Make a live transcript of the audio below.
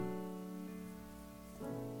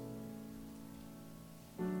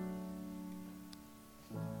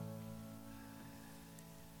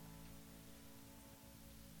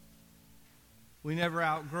we never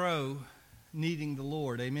outgrow needing the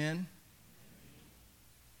Lord. Amen?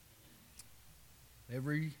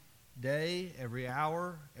 Every day, every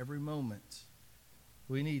hour, every moment,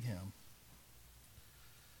 we need Him.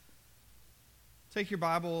 Take your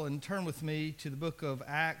Bible and turn with me to the book of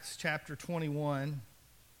Acts chapter 21.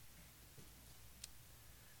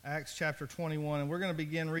 Acts chapter 21, and we're going to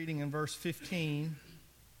begin reading in verse 15.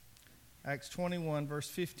 Acts 21, verse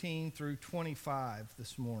 15 through 25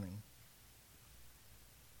 this morning.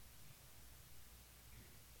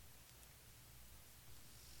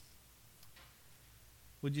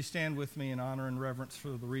 Would you stand with me in honor and reverence for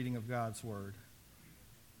the reading of God's Word?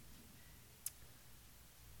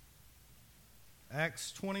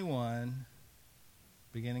 Acts 21,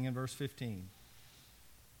 beginning in verse 15.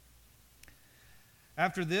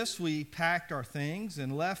 After this, we packed our things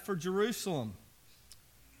and left for Jerusalem.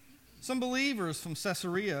 Some believers from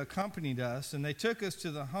Caesarea accompanied us, and they took us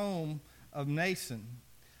to the home of Mnason,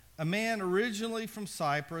 a man originally from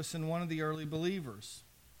Cyprus and one of the early believers.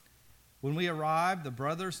 When we arrived, the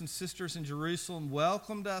brothers and sisters in Jerusalem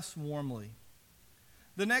welcomed us warmly.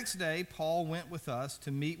 The next day, Paul went with us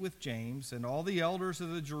to meet with James, and all the elders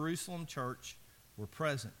of the Jerusalem church were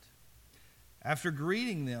present. After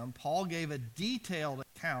greeting them, Paul gave a detailed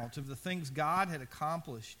account of the things God had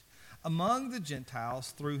accomplished among the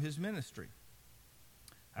Gentiles through his ministry.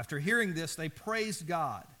 After hearing this, they praised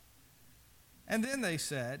God. And then they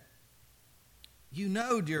said, "You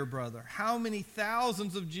know, dear brother, how many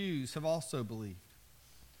thousands of Jews have also believed.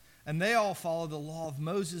 And they all follow the law of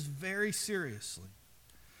Moses very seriously.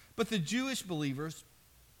 But the Jewish believers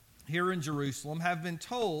here in Jerusalem have been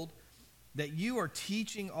told that you are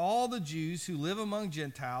teaching all the Jews who live among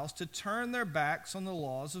Gentiles to turn their backs on the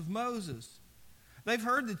laws of Moses. They've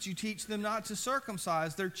heard that you teach them not to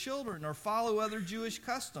circumcise their children or follow other Jewish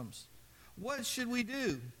customs. What should we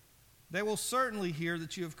do? They will certainly hear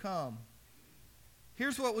that you have come.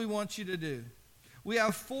 Here's what we want you to do. We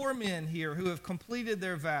have 4 men here who have completed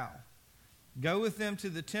their vow. Go with them to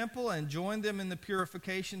the temple and join them in the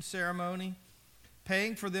purification ceremony,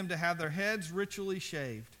 paying for them to have their heads ritually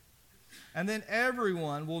shaved. And then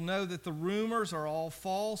everyone will know that the rumors are all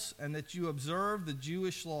false and that you observe the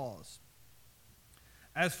Jewish laws.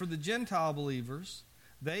 As for the Gentile believers,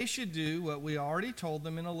 they should do what we already told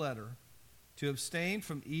them in a letter, to abstain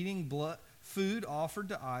from eating food offered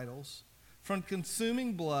to idols, from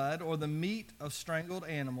consuming blood or the meat of strangled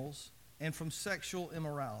animals, and from sexual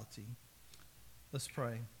immorality." Let's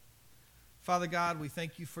pray. Father God, we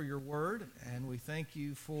thank you for your word, and we thank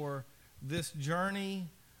you for this journey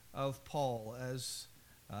of Paul as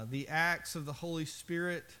the acts of the Holy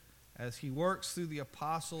Spirit, as he works through the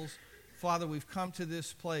apostles. Father, we've come to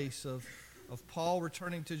this place of Paul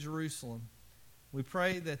returning to Jerusalem. We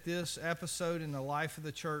pray that this episode in the life of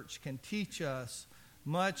the church can teach us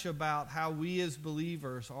much about how we as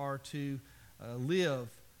believers are to live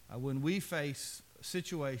when we face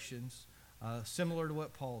situations similar to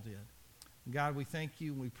what Paul did. God, we thank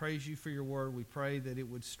you and we praise you for your word. We pray that it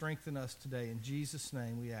would strengthen us today. In Jesus'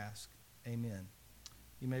 name we ask. Amen.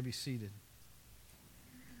 You may be seated.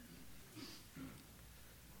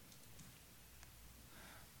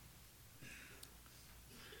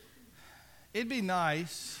 It'd be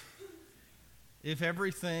nice if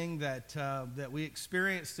everything that we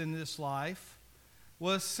experienced in this life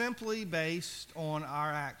was simply based on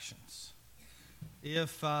our actions.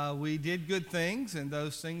 If we did good things and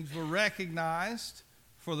those things were recognized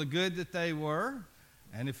for the good that they were,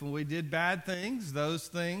 and if we did bad things, those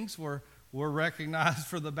things were recognized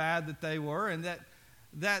for the bad that they were, and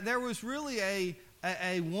that there was really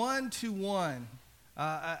a one-to-one,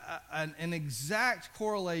 an exact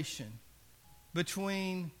correlation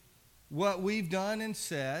between what we've done and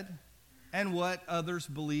said and what others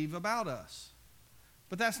believe about us.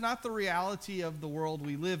 But that's not the reality of the world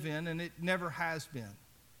we live in, and it never has been.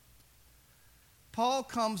 Paul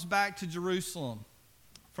comes back to Jerusalem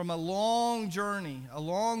from a long journey, a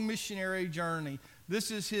long missionary journey. This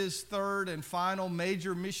is his 3rd and final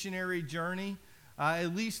major missionary journey,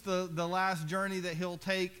 at least the last journey that he'll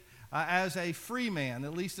take as a free man.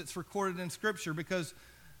 At least it's recorded in Scripture, because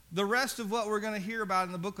the rest of what we're going to hear about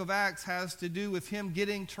in the book of Acts has to do with him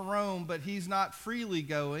getting to Rome, but he's not freely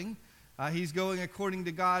going. He's going according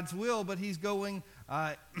to God's will, but he's going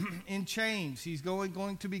in chains. He's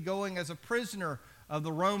going to be going as a prisoner of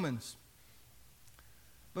the Romans.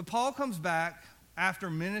 But Paul comes back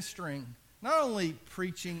after ministering, not only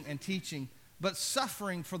preaching and teaching, but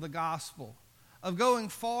suffering for the gospel, of going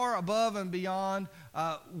far above and beyond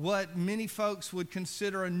what many folks would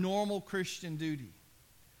consider a normal Christian duty.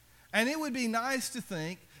 And it would be nice to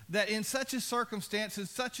think that in such a circumstance, in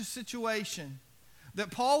such a situation,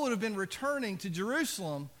 that Paul would have been returning to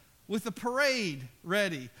Jerusalem with a parade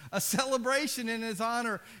ready, a celebration in his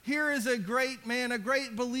honor. Here is a great man, a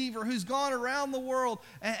great believer who's gone around the world,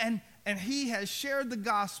 and he has shared the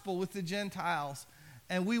gospel with the Gentiles,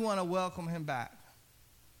 and we want to welcome him back.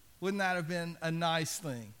 Wouldn't that have been a nice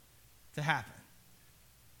thing to happen?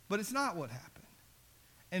 But it's not what happened.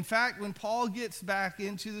 In fact, when Paul gets back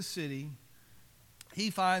into the city, he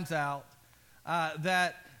finds out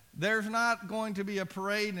that there's not going to be a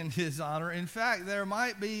parade in his honor. In fact, there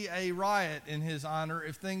might be a riot in his honor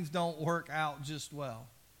if things don't work out just well.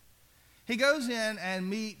 He goes in and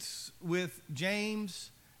meets with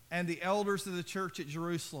James and the elders of the church at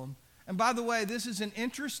Jerusalem. And by the way, this is an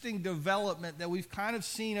interesting development that we've kind of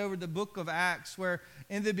seen over the book of Acts, where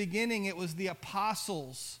in the beginning it was the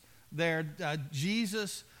apostles there,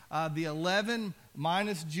 Jesus, the 11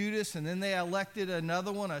 minus Judas, and then they elected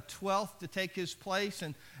another one, a 12th, to take his place.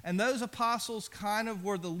 And those apostles kind of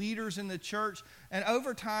were the leaders in the church. And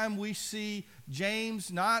over time we see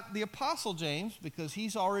James, not the apostle James, because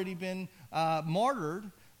he's already been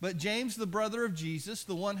martyred, but James, the brother of Jesus,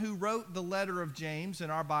 the one who wrote the letter of James in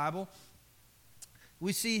our Bible.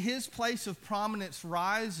 We see his place of prominence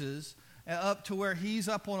rises up to where he's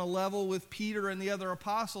up on a level with Peter and the other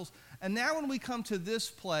apostles. And now when we come to this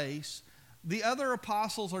place, the other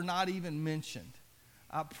apostles are not even mentioned.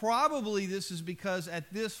 Probably this is because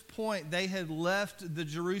at this point they had left the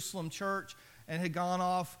Jerusalem church and had gone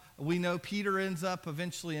off. We know Peter ends up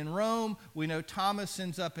eventually in Rome. We know Thomas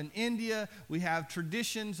ends up in India. We have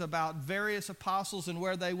traditions about various apostles and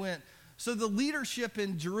where they went. So the leadership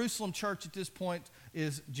in Jerusalem church at this point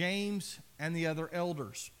is James and the other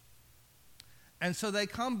elders. And so they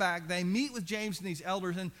come back, they meet with James and these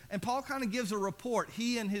elders, and Paul kind of gives a report,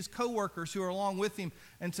 he and his co-workers who are along with him,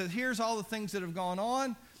 and says, here's all the things that have gone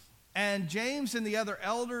on. And James and the other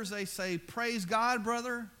elders, they say, praise God,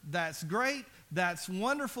 brother, that's great, that's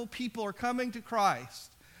wonderful, people are coming to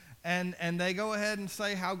Christ. And they go ahead and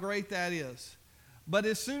say how great that is. But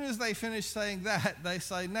as soon as they finish saying that, they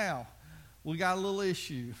say, now, we got a little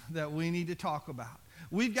issue that we need to talk about.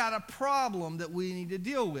 We've got a problem that we need to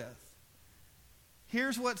deal with.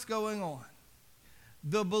 Here's what's going on.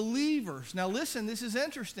 The believers, now listen, this is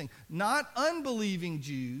interesting, not unbelieving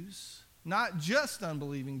Jews, not just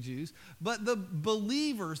unbelieving Jews, but the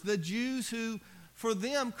believers, the Jews who, for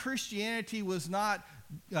them, Christianity was not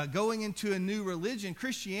going into a new religion.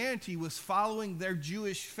 Christianity was following their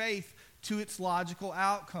Jewish faith to its logical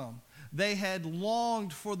outcome. They had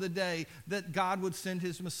longed for the day that God would send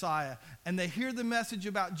his Messiah. And they hear the message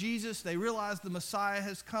about Jesus. They realize the Messiah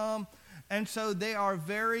has come. And so they are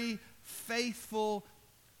very faithful,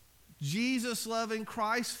 Jesus-loving,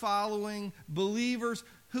 Christ-following believers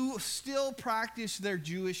who still practice their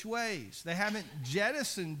Jewish ways. They haven't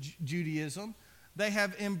jettisoned Judaism. They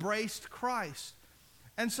have embraced Christ.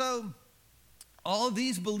 And so all of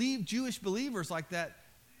these Jewish believers like that,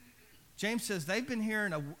 James says they've been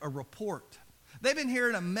hearing a report. They've been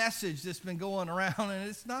hearing a message that's been going around, and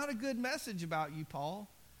it's not a good message about you, Paul.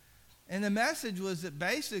 And the message was that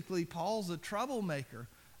basically Paul's a troublemaker.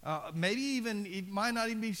 Maybe even, it might not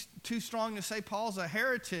even be too strong to say Paul's a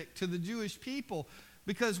heretic to the Jewish people,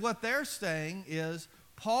 because what they're saying is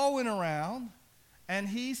Paul went around and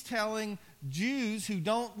he's telling Jews who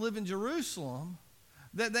don't live in Jerusalem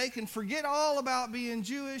that they can forget all about being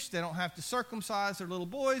Jewish. They don't have to circumcise their little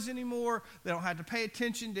boys anymore. They don't have to pay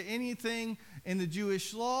attention to anything in the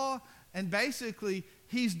Jewish law. And basically,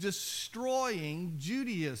 he's destroying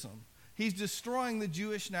Judaism. He's destroying the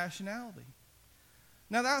Jewish nationality.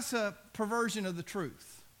 Now, that's a perversion of the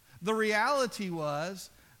truth. The reality was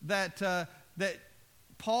that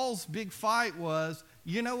Paul's big fight was,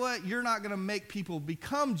 you know what? You're not going to make people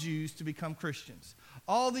become Jews to become Christians.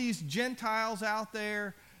 All these Gentiles out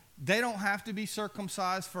there, they don't have to be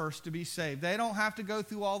circumcised first to be saved. They don't have to go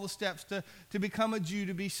through all the steps to become a Jew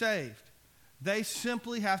to be saved. They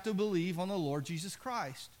simply have to believe on the Lord Jesus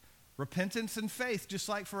Christ. Repentance and faith, just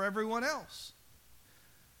like for everyone else.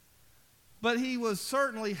 But he was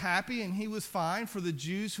certainly happy and he was fine for the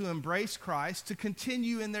Jews who embraced Christ to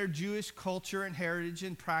continue in their Jewish culture and heritage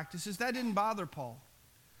and practices. That didn't bother Paul.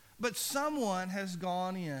 But someone has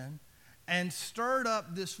gone in and stirred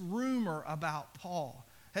up this rumor about Paul,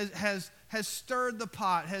 has stirred the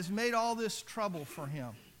pot, has made all this trouble for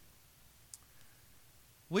him.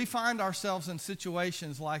 We find ourselves in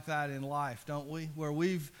situations like that in life, don't we? Where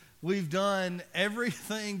we've done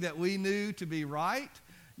everything that we knew to be right.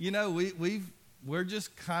 You know, we're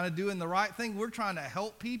just kind of doing the right thing. We're trying to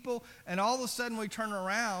help people, and all of a sudden we turn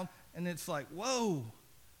around and it's like, whoa,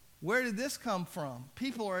 where did this come from?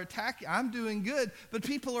 People are attacking. I'm doing good, but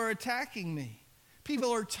people are attacking me.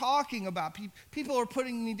 People are talking about me. People are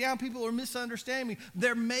putting me down. People are misunderstanding me.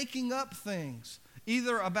 They're making up things,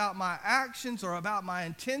 either about my actions or about my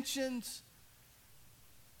intentions.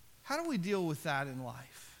 How do we deal with that in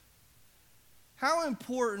life? How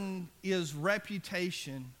important is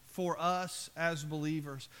reputation for us as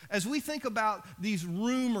believers? As we think about these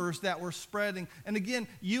rumors that we're spreading, and again,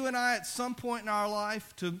 you and I at some point in our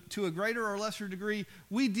life, to a greater or lesser degree,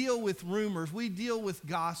 we deal with rumors, we deal with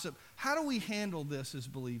gossip. How do we handle this as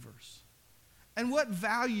believers? And what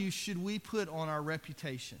value should we put on our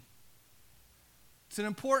reputation? It's an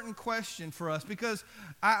important question for us because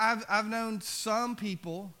I've known some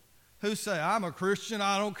people who say, I'm a Christian,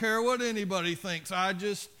 I don't care what anybody thinks, I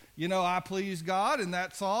please God and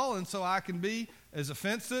that's all, and so I can be as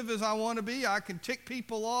offensive as I want to be. I can tick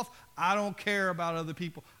people off. I don't care about other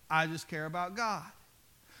people. I just care about God.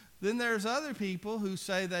 Then there's other people who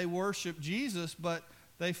say they worship Jesus, but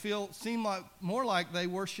they seem more like they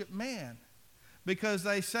worship man, because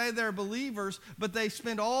they say they're believers, but they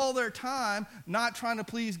spend all their time not trying to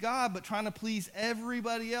please God, but trying to please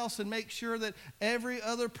everybody else and make sure that every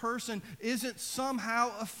other person isn't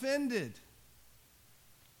somehow offended.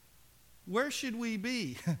 Where should we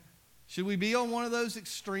be? Should we be on one of those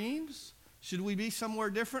extremes? Should we be somewhere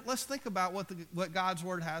different? Let's think about what God's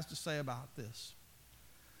Word has to say about this.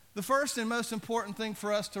 The first and most important thing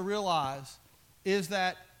for us to realize is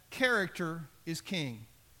that character is king.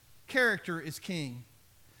 Character is king.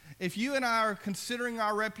 If you and I are considering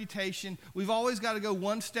our reputation, we've always got to go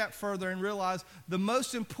one step further and realize the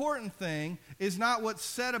most important thing is not what's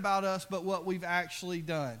said about us, but what we've actually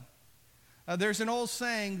done. There's an old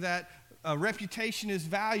saying that reputation is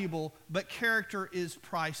valuable, but character is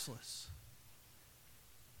priceless.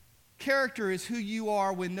 Character is who you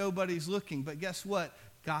are when nobody's looking, but guess what?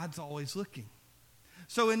 God's always looking.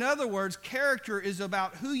 So in other words, character is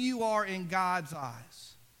about who you are in God's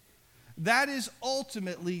eyes. That is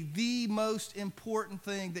ultimately the most important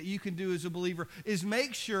thing that you can do as a believer, is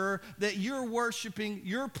make sure that you're worshiping,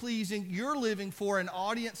 you're pleasing, you're living for an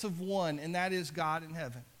audience of one, and that is God in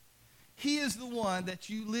heaven. He is the one that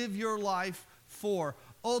you live your life for.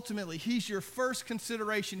 Ultimately, He's your first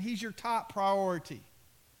consideration. He's your top priority.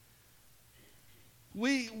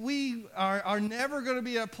 We are never going to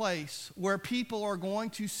be a place where people are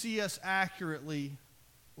going to see us accurately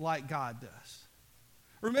like God does.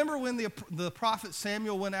 Remember when the prophet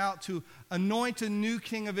Samuel went out to anoint a new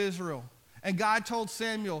king of Israel, and God told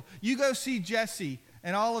Samuel, you go see Jesse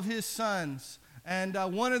and all of his sons, and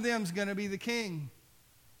one of them's going to be the king.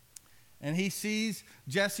 And he sees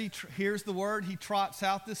Jesse, hears the word, he trots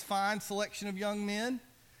out this fine selection of young men.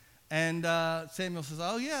 And Samuel says,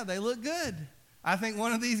 oh yeah, they look good. I think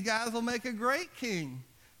one of these guys will make a great king.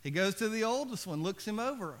 He goes to the oldest one, looks him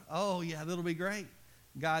over. Oh yeah, that'll be great.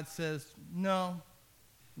 God says, no.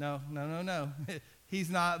 He's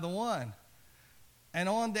not the one. And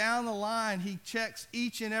on down the line, he checks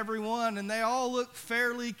each and every one, and they all look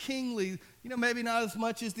fairly kingly. Maybe not as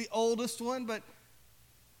much as the oldest one, but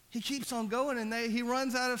he keeps on going, and he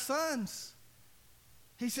runs out of sons.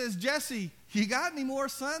 He says, Jesse, you got any more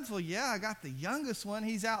sons? Well, yeah, I got the youngest one.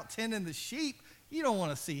 He's out tending the sheep. You don't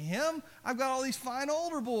want to see him. I've got all these fine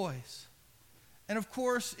older boys. And, of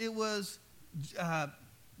course, it was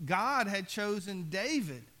God had chosen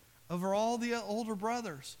David over all the older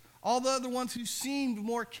brothers, all the other ones who seemed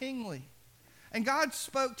more kingly. And God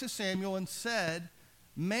spoke to Samuel and said,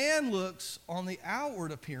 man looks on the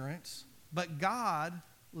outward appearance, but God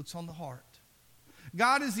looks on the heart.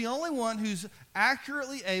 God is the only one who's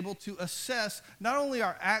accurately able to assess not only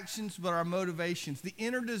our actions, but our motivations, the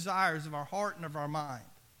inner desires of our heart and of our mind.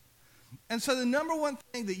 And so the number one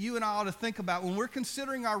thing that you and I ought to think about when we're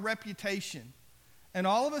considering our reputation, and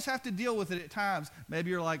all of us have to deal with it at times.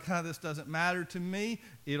 Maybe you're like, this doesn't matter to me.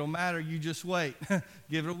 It'll matter. You just wait.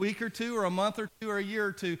 Give it a week or two or a month or two or a year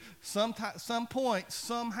or two. Some point,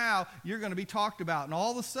 somehow, you're going to be talked about. And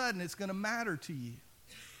all of a sudden, it's going to matter to you.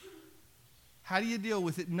 How do you deal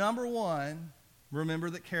with it? Number one, remember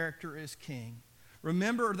that character is king.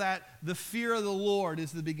 Remember that the fear of the Lord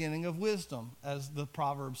is the beginning of wisdom, as the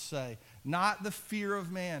Proverbs say, not the fear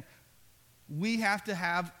of man. We have to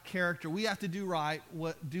have character. We have to do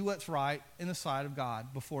what's right in the sight of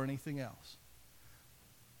God before anything else.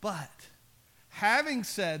 But having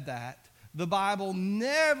said that, the Bible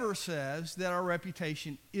never says that our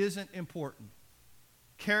reputation isn't important.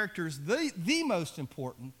 Character is the most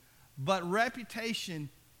important, but reputation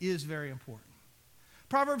is very important.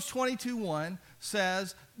 Proverbs 22:1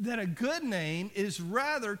 says that a good name is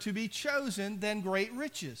rather to be chosen than great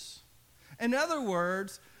riches. In other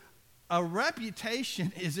words, a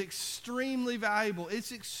reputation is extremely valuable.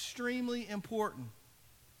 It's extremely important.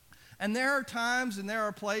 And there are times and there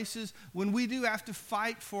are places when we do have to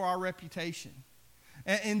fight for our reputation.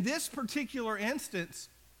 And in this particular instance,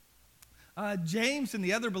 James and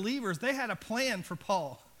the other believers, they had a plan for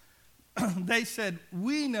Paul. They said,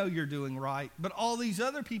 we know you're doing right, but all these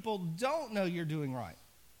other people don't know you're doing right.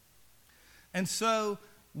 And so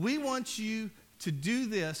we want you to do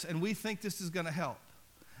this, and we think this is going to help.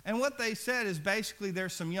 And what they said is basically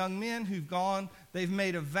there's some young men who've gone, they've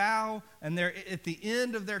made a vow, and they're at the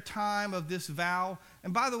end of their time of this vow.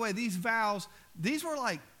 And by the way, these vows, these were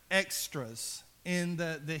like extras in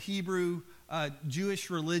the Hebrew Jewish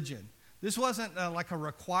religion. This wasn't like a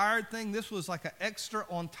required thing. This was like an extra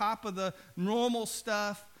on top of the normal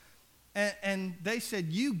stuff. And they said,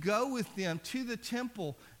 you go with them to the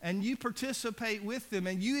temple, and you participate with them,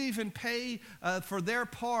 and you even pay for their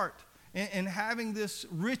part in having this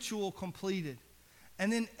ritual completed.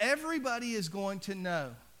 And then everybody is going to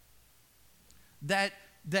know that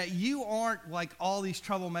you aren't like all these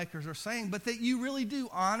troublemakers are saying, but that you really do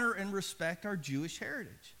honor and respect our Jewish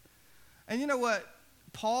heritage. And you know what?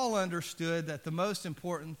 Paul understood that the most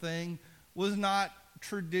important thing was not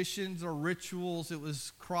traditions or rituals. It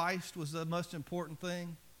was Christ was the most important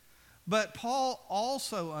thing. But Paul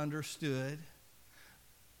also understood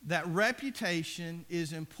that reputation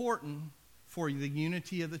is important for the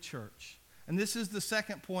unity of the church. And this is the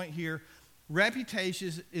second point here.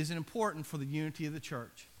 Reputation is important for the unity of the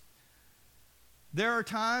church. There are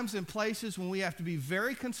times and places when we have to be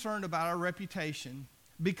very concerned about our reputation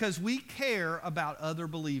because we care about other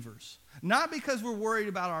believers. Not because we're worried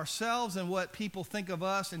about ourselves and what people think of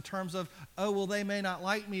us in terms of, oh, well, they may not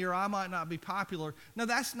like me or I might not be popular. No,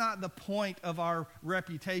 that's not the point of our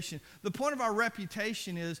reputation. The point of our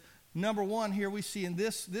reputation is, number one, here we see in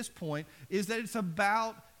this point, is that it's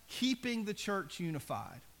about keeping the church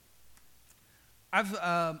unified.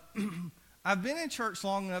 I've been in church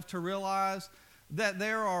long enough to realize that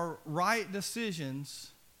there are right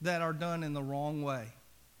decisions that are done in the wrong way.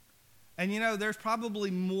 And you know, there's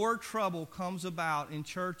probably more trouble comes about in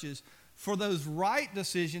churches for those right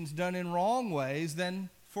decisions done in wrong ways than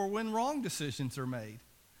for when wrong decisions are made.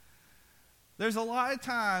 There's a lot of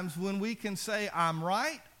times when we can say, I'm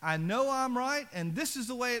right, I know I'm right, and this is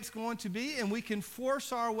the way it's going to be, and we can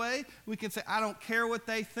force our way. We can say, I don't care what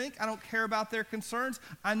they think, I don't care about their concerns,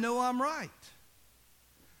 I know I'm right.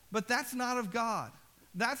 But that's not of God.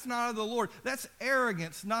 That's not of the Lord. That's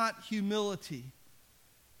arrogance, not humility.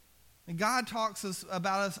 And God talks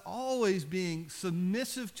about us always being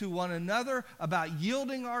submissive to one another, about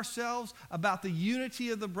yielding ourselves, about the unity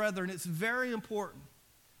of the brethren. It's very important.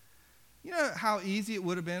 You know how easy it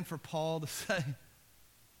would have been for Paul to say,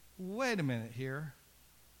 wait a minute here.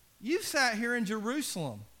 You've sat here in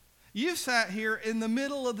Jerusalem. You've sat here in the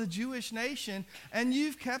middle of the Jewish nation, and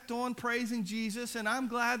you've kept on praising Jesus, and I'm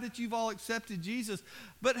glad that you've all accepted Jesus.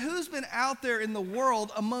 But who's been out there in the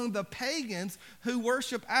world among the pagans who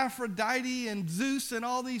worship Aphrodite and Zeus and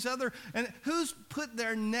all these other, and who's put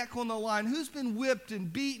their neck on the line? Who's been whipped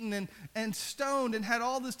and beaten and stoned and had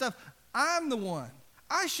all this stuff? I'm the one.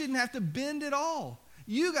 I shouldn't have to bend at all.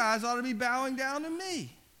 You guys ought to be bowing down to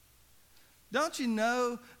me. Don't you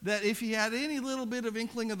know that if he had any little bit of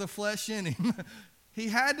inkling of the flesh in him, he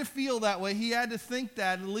had to feel that way. He had to think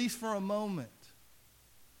that at least for a moment.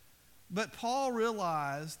 But Paul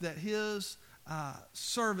realized that his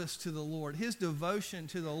service to the Lord, his devotion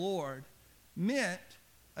to the Lord, meant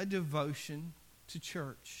a devotion to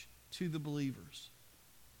church, to the believers.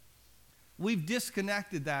 We've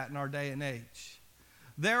disconnected that in our day and age.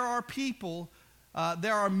 There are people,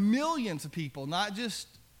 there are millions of people, not just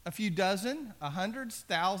a few dozen, hundreds,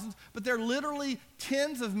 thousands, but there are literally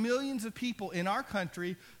tens of millions of people in our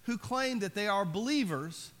country who claim that they are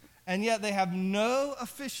believers, and yet they have no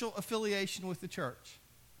official affiliation with the church.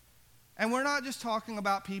 And we're not just talking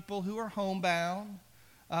about people who are homebound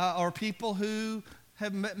or people who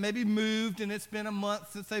have maybe moved and it's been a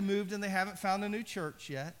month since they moved and they haven't found a new church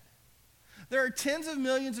yet. There are tens of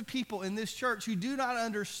millions of people in this church who do not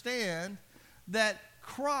understand that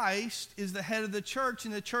Christ is the head of the church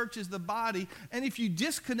and the church is the body. And if you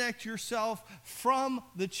disconnect yourself from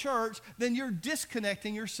the church, then you're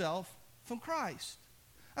disconnecting yourself from Christ.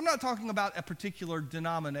 I'm not talking about a particular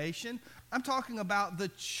denomination. I'm talking about the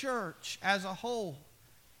church as a whole.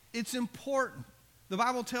 It's important. The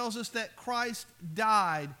Bible tells us that Christ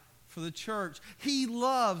died for the church. He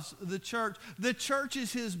loves the church. The church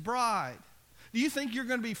is his bride. Do you think you're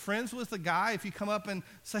going to be friends with a guy if you come up and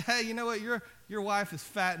say, hey, you know what, your wife is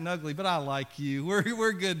fat and ugly, but I like you.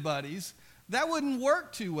 We're good buddies. That wouldn't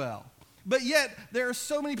work too well. But yet, there are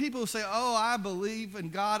so many people who say, oh, I believe in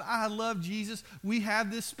God. I love Jesus. We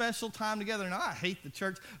have this special time together. And I hate the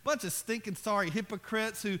church. Bunch of stinking sorry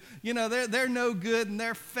hypocrites who, they're no good and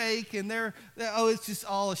they're fake and it's just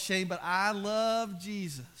all a shame. But I love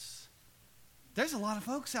Jesus. There's a lot of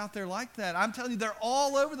folks out there like that. I'm telling you, they're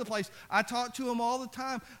all over the place. I talk to them all the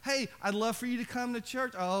time. Hey, I'd love for you to come to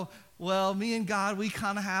church. Oh, well, me and God, we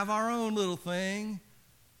kind of have our own little thing.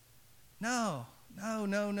 No.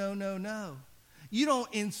 You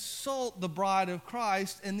don't insult the bride of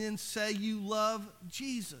Christ and then say you love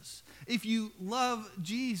Jesus. If you love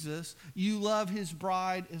Jesus, you love his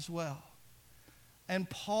bride as well. And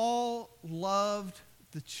Paul loved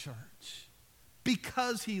the church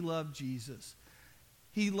because he loved Jesus.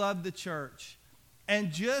 He loved the church.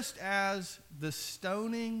 And just as the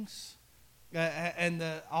stonings and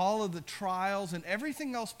all of the trials and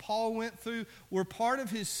everything else Paul went through were part of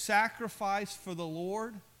his sacrifice for the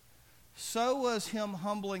Lord, so was him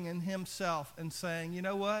humbling in himself and saying, you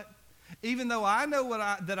know what? Even though I know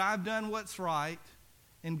that I've done what's right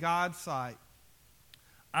in God's sight,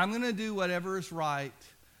 I'm going to do whatever is right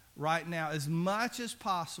now. As much as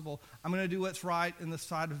possible, I'm going to do what's right in the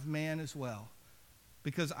sight of man as well.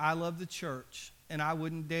 Because I love the church, and I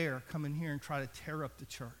wouldn't dare come in here and try to tear up the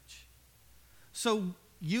church. So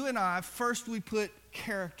you and I, first we put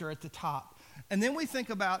character at the top. And then we think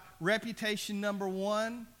about reputation. Number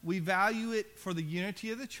one, we value it for the unity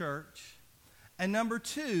of the church. And number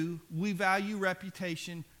two, we value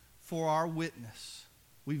reputation for our witness.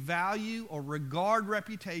 We value or regard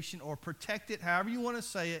reputation or protect it, however you want to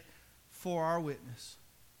say it, for our witness.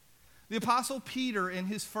 The Apostle Peter, in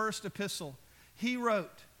his first epistle, he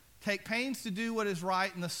wrote, "Take pains to do what is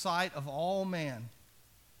right in the sight of all men."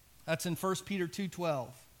 That's in 1 Peter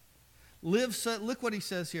 2:12. Look what he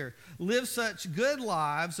says here. "Live such good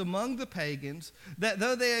lives among the pagans that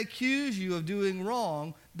though they accuse you of doing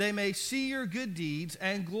wrong, they may see your good deeds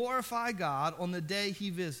and glorify God on the day he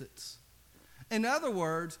visits." In other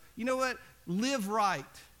words, you know what? Live right.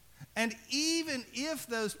 And even if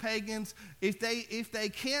those pagans, if they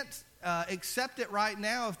can't accept it right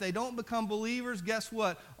now, if they don't become believers, guess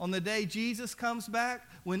what? On the day Jesus comes back,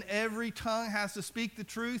 when every tongue has to speak the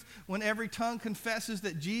truth, when every tongue confesses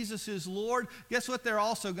that Jesus is Lord, guess what they're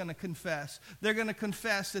also going to confess? They're going to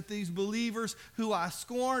confess that these believers who I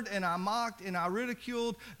scorned and I mocked and I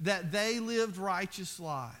ridiculed, that they lived righteous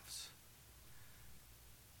lives.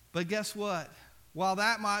 But guess what? While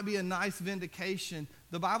that might be a nice vindication,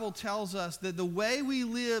 the Bible tells us that the way we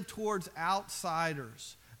live towards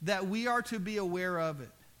outsiders, that we are to be aware of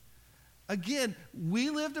it. Again, we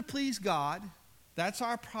live to please God. That's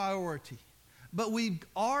our priority. But we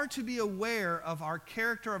are to be aware of our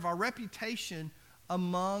character, of our reputation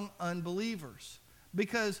among unbelievers.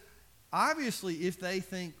 Because obviously, if they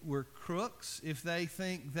think we're crooks, if they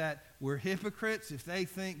think that we're hypocrites, if they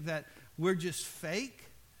think that we're just fake,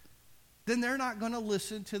 then they're not going to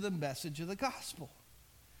listen to the message of the gospel.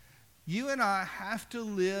 You and I have to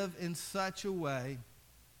live in such a way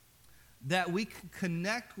that we can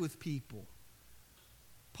connect with people.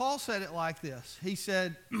 Paul said it like this. He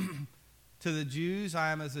said, to the Jews,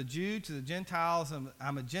 I am as a Jew. To the Gentiles,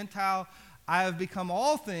 I'm a Gentile. I have become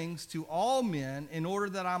all things to all men in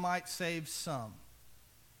order that I might save some.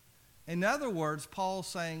 In other words, Paul's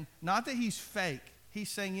saying, not that he's fake.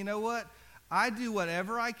 He's saying, you know what? I do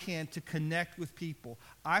whatever I can to connect with people.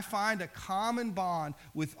 I find a common bond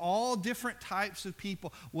with all different types of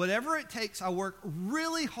people. Whatever it takes, I work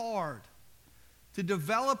really hard to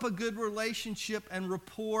develop a good relationship and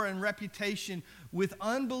rapport and reputation with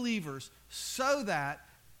unbelievers so that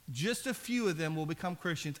just a few of them will become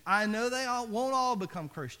Christians. I know they won't all become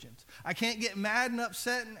Christians. I can't get mad and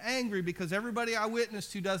upset and angry because everybody I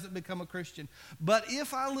witness to doesn't become a Christian. But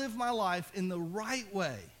if I live my life in the right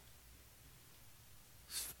way,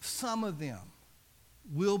 some of them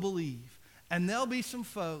will believe. And there'll be some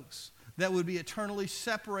folks that would be eternally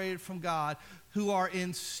separated from God who are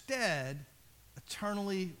instead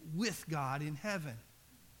eternally with God in heaven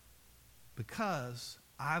because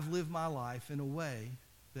I've lived my life in a way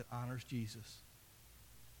that honors Jesus.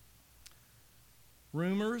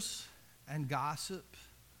 Rumors and gossip,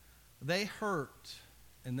 they hurt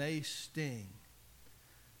and they sting.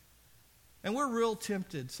 And we're real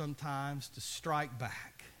tempted sometimes to strike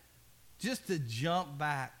back, just to jump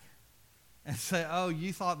back and say, oh,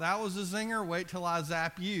 you thought that was a zinger? Wait till I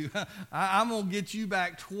zap you. I'm going to get you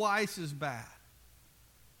back twice as bad.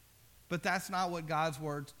 But that's not what God's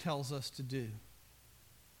word tells us to do.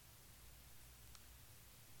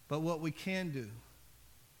 But what we can do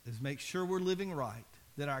is make sure we're living right,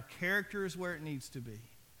 that our character is where it needs to be,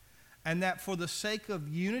 And that for the sake of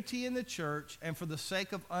unity in the church and for the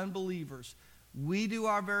sake of unbelievers, we do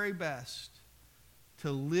our very best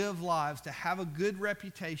to live lives, to have a good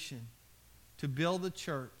reputation, to build a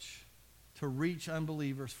church, to reach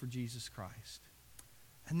unbelievers for Jesus Christ.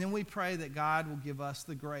 And then we pray that God will give us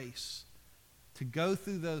the grace to go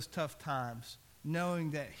through those tough times,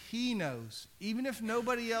 knowing that He knows, even if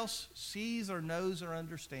nobody else sees or knows or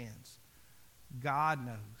understands, God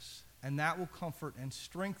knows. And that will comfort and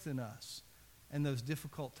strengthen us in those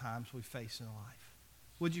difficult times we face in life.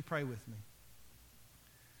 Would you pray with me?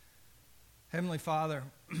 Heavenly Father,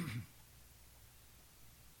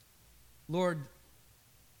 Lord,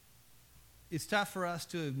 it's tough for us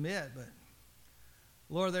to admit, but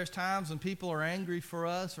Lord, there's times when people are angry for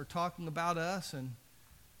us or talking about us, and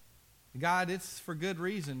God, it's for good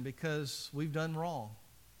reason, because we've done wrong.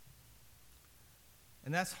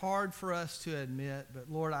 And that's hard for us to admit,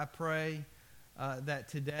 but Lord, I pray that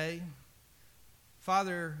today,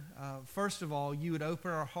 Father, first of all, you would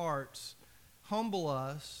open our hearts, humble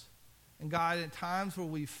us, and God, at times where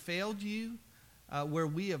we've failed you, where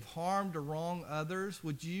we have harmed or wronged others,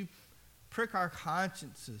 would you prick our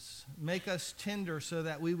consciences, make us tender so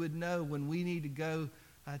that we would know when we need to go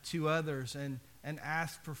to others and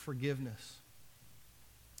ask for forgiveness.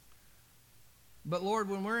 But Lord,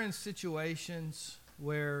 when we're in situations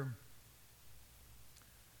where,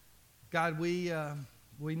 God, we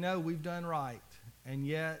know we've done right, and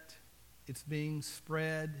yet it's being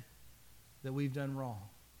spread that we've done wrong.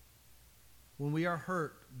 When we are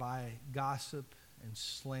hurt by gossip and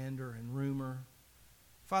slander and rumor,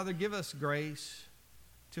 Father, give us grace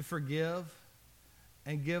to forgive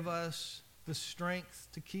and give us the strength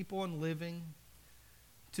to keep on living,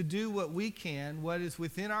 to do what we can, what is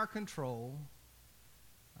within our control,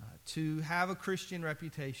 to have a Christian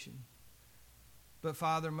reputation. But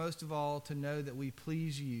Father, most of all, to know that we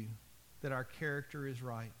please you, that our character is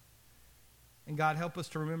right. And God, help us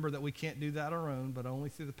to remember that we can't do that on our own, but only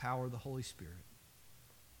through the power of the Holy Spirit.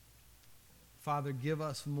 Father, give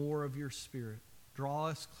us more of your Spirit. Draw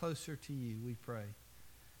us closer to you, we pray.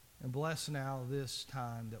 And bless now this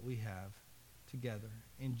time that we have together.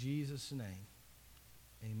 In Jesus' name,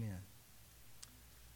 amen.